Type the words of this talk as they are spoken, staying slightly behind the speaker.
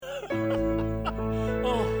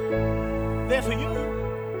there for you.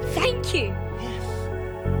 Thank you. Yes.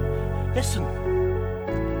 Listen.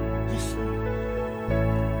 Listen.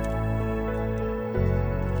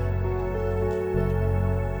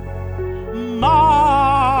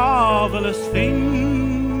 Marvellous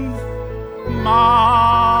things.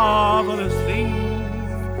 Marvellous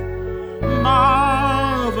things.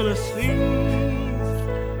 Marvellous things.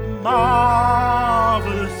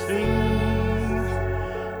 Marvellous things.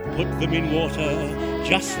 Put them in water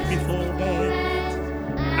just before bed.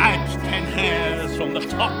 Add 10 hairs from the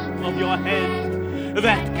top of your head.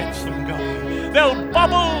 That gets them going. They'll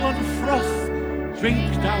bubble and froth.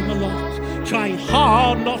 Drink down the lot. Try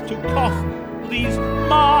hard not to cough. These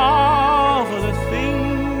marvellous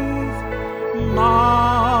things.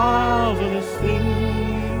 Marvellous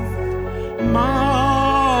things.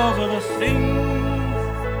 Marvellous things.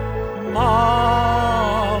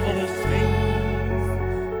 Marvellous things.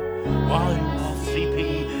 While you are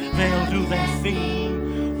sleeping, they'll do their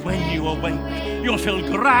thing. When you awake, you'll feel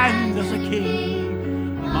grand as a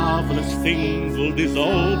king. Marvellous things will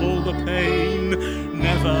dissolve all the pain.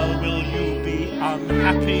 Never will you be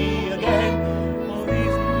unhappy again. Oh,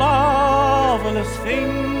 these marvellous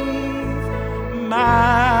things,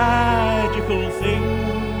 magical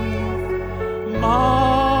things,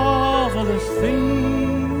 marvellous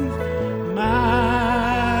things,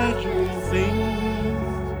 magical things.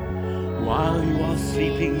 While you are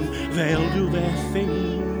sleeping, they'll do their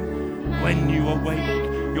thing. When you awake,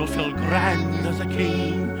 you'll feel grand as a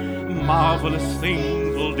king. Marvellous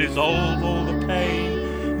things will dissolve all the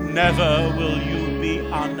pain. Never will you be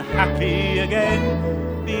unhappy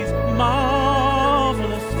again. These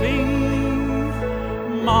marvellous things,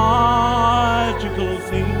 magical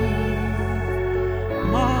things,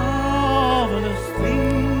 marvellous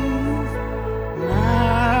things,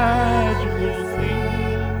 magical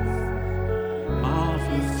things.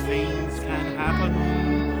 Marvellous things can happen.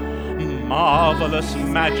 Marvellous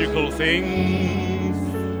magical things.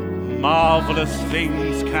 Marvellous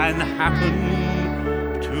things can happen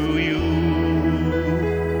to you.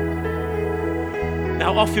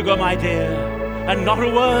 Now off you go, my dear, and not a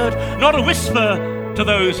word, not a whisper to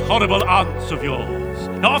those horrible aunts of yours.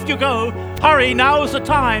 Now off you go. Hurry, now's the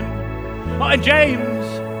time. Oh, and James,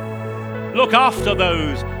 look after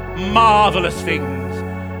those marvellous things.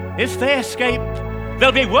 If they escape,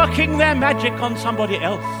 they'll be working their magic on somebody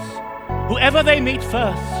else. Whoever they meet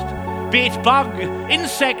first, be it bug,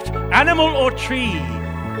 insect, animal or tree,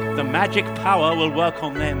 the magic power will work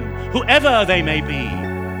on them, whoever they may be.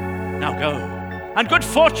 Now go, and good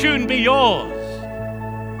fortune be yours.